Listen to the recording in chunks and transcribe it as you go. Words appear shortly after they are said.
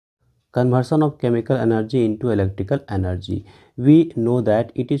conversion of chemical energy into electrical energy. We know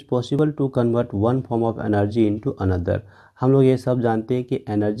that it is possible to convert one form of energy into another. हम लोग ये सब जानते हैं कि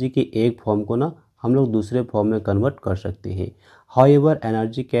एनर्जी के एक फॉर्म को ना हम लोग दूसरे फॉर्म में कन्वर्ट कर सकते हैं. However,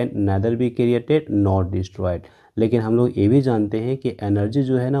 energy can neither be created nor destroyed. लेकिन हम लोग ये भी जानते हैं कि एनर्जी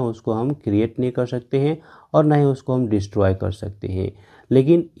जो है ना उसको हम क्रिएट नहीं कर सकते हैं और ना ही उसको हम डिस्ट्रॉय कर सकते हैं,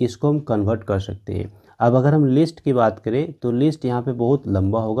 लेकिन इसको हम कन्वर्ट कर सकते हैं. अब अगर हम लिस्ट की बात करें तो लिस्ट यहाँ पे बहुत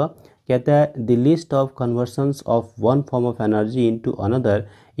लंबा होगा. कहता है the list of कन्वर्सन्स of one form of energy into another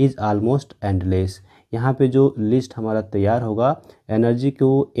is almost endless. यहाँ पे जो लिस्ट हमारा तैयार होगा एनर्जी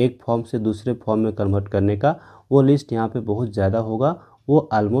को एक फॉर्म से दूसरे फॉर्म में कन्वर्ट करने का, वो लिस्ट यहाँ पे बहुत ज़्यादा होगा. वो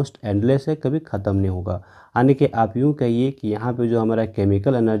ऑलमोस्ट एंडलेस है, कभी ख़त्म नहीं होगा. यानी कि आप यूँ कहिए कि यहाँ पे जो हमारा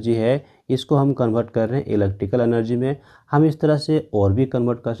केमिकल एनर्जी है इसको हम कन्वर्ट कर रहे हैं इलेक्ट्रिकल एनर्जी में. हम इस तरह से और भी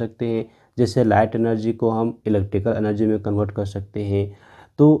कन्वर्ट कर सकते हैं, जैसे लाइट एनर्जी को हम इलेक्ट्रिकल एनर्जी में कन्वर्ट कर सकते हैं.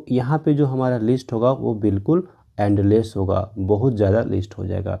 तो यहाँ पे जो हमारा लिस्ट होगा वो बिल्कुल एंडलेस होगा, बहुत ज़्यादा लिस्ट हो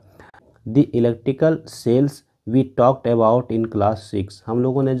जाएगा. The electrical sales we talked about in class 6. हम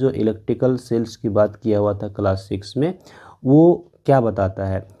लोगों ने जो इलेक्ट्रिकल सेल्स की बात किया हुआ था क्लास 6 में, वो क्या बताता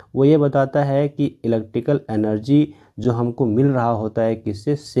है? वो ये बताता है कि इलेक्ट्रिकल एनर्जी जो हमको मिल रहा होता है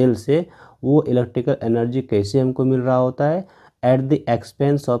किससे, सेल से, वो इलेक्ट्रिकल एनर्जी कैसे हमको मिल रहा होता है, at the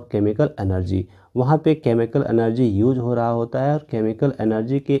expense of chemical energy. वहाँ पे केमिकल एनर्जी यूज हो रहा होता है और केमिकल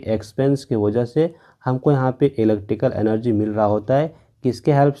एनर्जी के एक्सपेंस की वजह से हमको यहाँ पे इलेक्ट्रिकल एनर्जी मिल रहा होता है.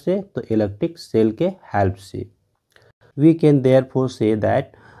 किसके हेल्प से? तो इलेक्ट्रिक सेल के हेल्प से. We can therefore say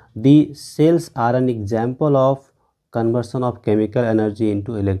that the sales are an example of conversion of chemical energy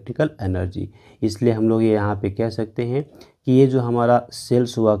into electrical energy. इसलिए हम लोग ये यहाँ पे कह सकते हैं कि ये जो हमारा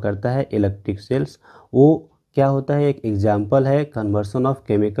सेल्स हुआ करता है इलेक्ट्रिक सेल्स, वो क्या होता है, एक एग्जाम्पल है conversion of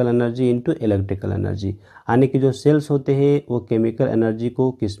chemical energy into electrical energy. यानी कि जो सेल्स होते हैं वो केमिकल एनर्जी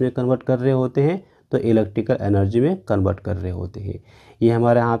को किस में कन्वर्ट कर रहे होते हैं, तो इलेक्ट्रिकल एनर्जी में कन्वर्ट कर रहे होते हैं. ये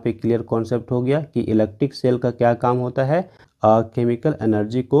हमारे यहाँ पे क्लियर कॉन्सेप्ट हो गया कि इलेक्ट्रिक सेल का क्या काम होता है, केमिकल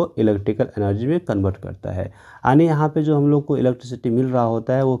एनर्जी को इलेक्ट्रिकल एनर्जी में कन्वर्ट करता है. यानी यहाँ पे जो हम लोग को इलेक्ट्रिसिटी मिल रहा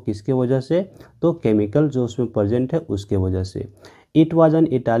होता है वो किसके वजह से, तो केमिकल जो उसमें प्रेजेंट है उसके वजह से. It was an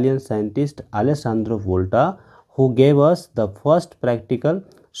Italian scientist, Alessandro Volta, who gave us the first practical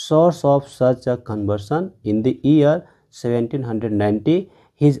source of such a conversion in the year 1790.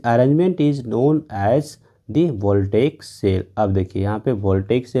 His arrangement is known as the Voltaic Cell. अब देखिए यहाँ पे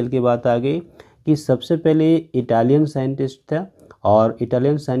Voltaic Cell की बात आ गई कि सबसे पहले इटालियन साइंटिस्ट था, और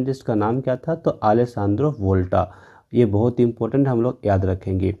इटालियन साइंटिस्ट का नाम क्या था, तो अलेसांद्रो वोल्टा. ये बहुत इंपॉर्टेंट हम लोग याद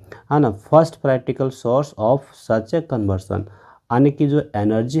रखेंगे, है ना. First practical source of such A conversion, यानी कि जो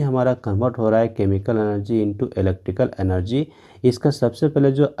एनर्जी हमारा कन्वर्ट हो रहा है chemical energy into electrical energy, इसका सबसे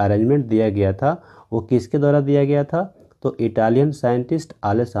पहले जो अरेंजमेंट दिया गया था वो किसके द्वारा दिया गया था, तो इटालियन साइंटिस्ट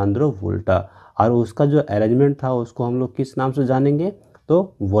अलेसांद्रो वोल्टा. और उसका जो अरेंजमेंट था उसको हम लोग किस नाम से जानेंगे,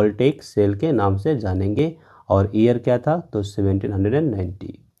 तो वोल्टेइक सेल के नाम से जानेंगे. और ईयर क्या था, तो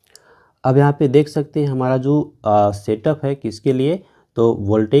 1790. अब यहाँ पे देख सकते हैं हमारा जो सेटअप है किसके लिए, तो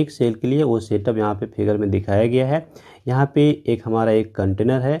वोल्टेइक सेल के लिए. वो सेटअप यहाँ पे फिगर में दिखाया गया है. यहाँ पे एक हमारा एक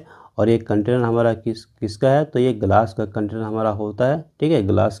कंटेनर है, और एक कंटेनर हमारा किसका है, तो ये ग्लास का कंटेनर हमारा होता है, ठीक है,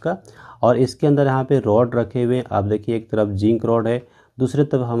 ग्लास का. और इसके अंदर यहाँ पे रॉड रखे हुए हैं. आप देखिए एक तरफ जिंक रॉड है, दूसरी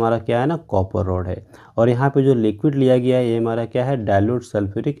तरफ हमारा क्या है ना, कॉपर रॉड है. और यहाँ पे जो लिक्विड लिया गया है ये हमारा क्या है, डाइल्यूट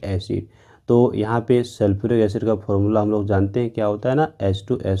सल्फ्यूरिक एसिड. तो यहाँ पे सल्फ्यूरिक एसिड का फॉर्मूला हम लोग जानते हैं क्या होता है ना,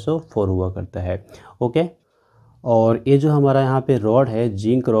 H2SO4 हुआ करता है. ओके. और ये जो हमारा यहाँ पे रॉड है,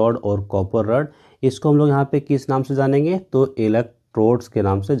 जिंक रॉड और कॉपर रॉड, इसको हम लोग यहाँ पे किस नाम से जानेंगे, तो इलेक्ट्रोड्स के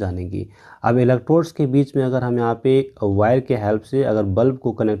नाम से जानेंगे. अब इलेक्ट्रोड्स के बीच में अगर हम यहाँ पे वायर के हेल्प से अगर बल्ब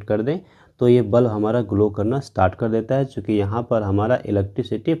को कनेक्ट कर दें तो ये बल्ब हमारा ग्लो करना स्टार्ट कर देता है, चूँकि यहाँ पर हमारा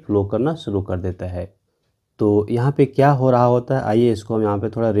इलेक्ट्रिसिटी फ्लो करना शुरू कर देता है. तो यहाँ पे क्या हो रहा होता है, आइए इसको हम यहाँ पे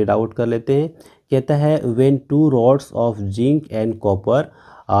थोड़ा रीड आउट कर लेते हैं. कहता है when to rods of zinc and copper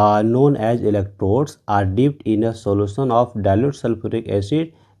known as electrodes are dipped in a solution of dilute sulfuric acid,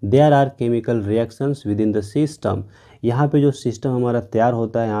 there are chemical reactions within the system. यहाँ पे जो सिस्टम हमारा तैयार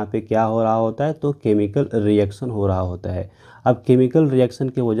होता है, यहाँ पे क्या हो रहा होता है, तो केमिकल रिएक्शन हो रहा होता है. अब केमिकल रिएक्शन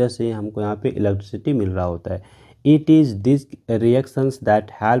की वजह से हमको यहाँ पे इलेक्ट्रिसिटी मिल रहा होता है. It is this reactions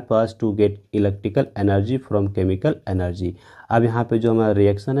that help us to get electrical energy from chemical energy. अब यहाँ पे जो हमारा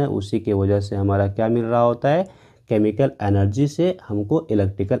रिएक्शन है उसी के वजह से हमारा क्या मिल रहा होता है, केमिकल एनर्जी से हमको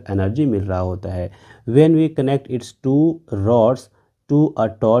इलेक्ट्रिकल एनर्जी मिल रहा होता है. When we connect it's to rods to a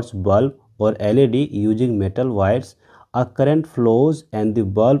torch bulb और LED using metal wires, a current flows and the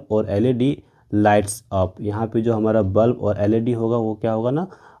bulb और एलईडी लाइट्स अप. यहाँ पे जो हमारा बल्ब और एलईडी होगा वो क्या होगा ना,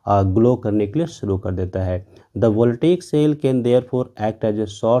 ग्लो करने के लिए शुरू कर देता है। The voltaic cell can therefore act as a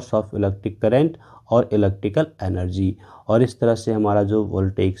source of electric current और इलेक्ट्रिकल एनर्जी। और इस तरह से हमारा जो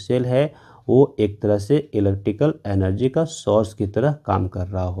वोल्टेइक सेल है वो एक तरह से इलेक्ट्रिकल एनर्जी का सोर्स की तरह काम कर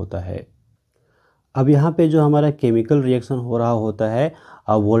रहा होता है। अब यहाँ पे जो हमारा केमिकल रिएक्शन हो रहा होता है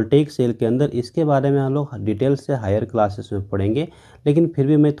वोल्टेइक सेल के अंदर, इसके बारे में हम लोग डिटेल से हायर क्लासेस में पढ़ेंगे, लेकिन फिर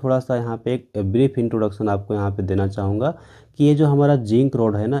भी मैं थोड़ा सा यहाँ पे एक ब्रीफ इंट्रोडक्शन आपको यहाँ पे देना चाहूँगा कि ये जो हमारा जिंक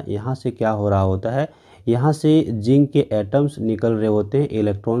रॉड है ना, यहाँ से क्या हो रहा होता है, यहाँ से जिंक के एटम्स निकल रहे होते हैं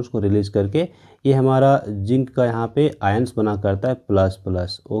इलेक्ट्रॉन्स को रिलीज करके। ये हमारा जिंक का यहाँ पे आयंस बना करता है प्लस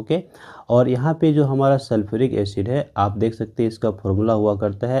प्लस, ओके। और यहाँ पे जो हमारा सल्फ्यूरिक एसिड है आप देख सकते हैं इसका फॉर्मूला हुआ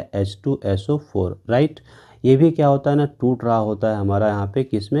करता है H2SO4, राइट। ये भी क्या होता है ना, टूट रहा होता है हमारा यहाँ पे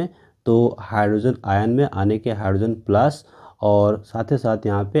किस में, तो हाइड्रोजन आयन में आने के हाइड्रोजन प्लस और साथ ही साथ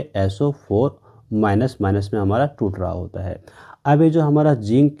यहाँ पे SO4 माइनस माइनस में हमारा टूट रहा होता है। अब ये जो हमारा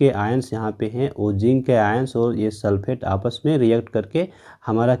जिंक के आयंस यहाँ पे हैं वो जिंक के आयंस और ये सल्फेट आपस में रिएक्ट करके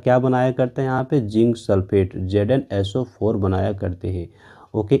हमारा क्या बनाया करते हैं, यहाँ पे जिंक सल्फेट ZnSO4 बनाया करते हैं,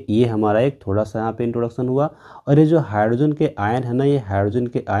 ओके। ये हमारा एक थोड़ा सा यहाँ पे इंट्रोडक्शन हुआ। और ये जो हाइड्रोजन के आयन है ना, ये हाइड्रोजन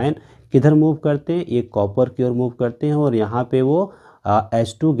के आयन किधर मूव करते हैं, ये कॉपर की ओर मूव करते हैं और यहाँ पे वो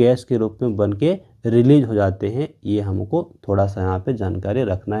H2 गैस के रूप में बन के रिलीज हो जाते हैं। ये हमको थोड़ा सा यहाँ पे जानकारी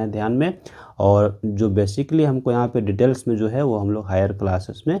रखना है ध्यान में, और जो बेसिकली हमको यहाँ पे डिटेल्स में जो है वो हम लोग हायर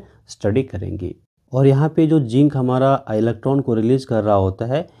क्लासेस में स्टडी करेंगे। और यहाँ पे जो जिंक हमारा इलेक्ट्रॉन को रिलीज कर रहा होता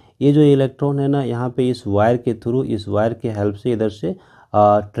है, ये जो इलेक्ट्रॉन है ना यहाँ पे इस वायर के थ्रू, इस वायर के हेल्प से इधर से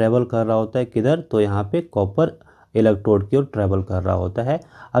ट्रेवल कर रहा होता है किधर, तो यहाँ पे कॉपर इलेक्ट्रोड की ओर ट्रेवल कर रहा होता है।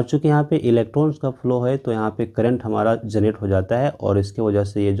 अब चूंकि यहाँ पे इलेक्ट्रॉन्स का फ्लो है तो यहाँ पे करंट हमारा जनरेट हो जाता है और इसके वजह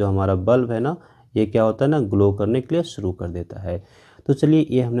से ये जो हमारा बल्ब है ना, ये क्या होता है ना, ग्लो करने के लिए शुरू कर देता है। तो चलिए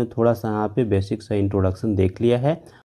ये हमने थोड़ा सा यहाँ पे बेसिक सा इंट्रोडक्शन देख लिया है।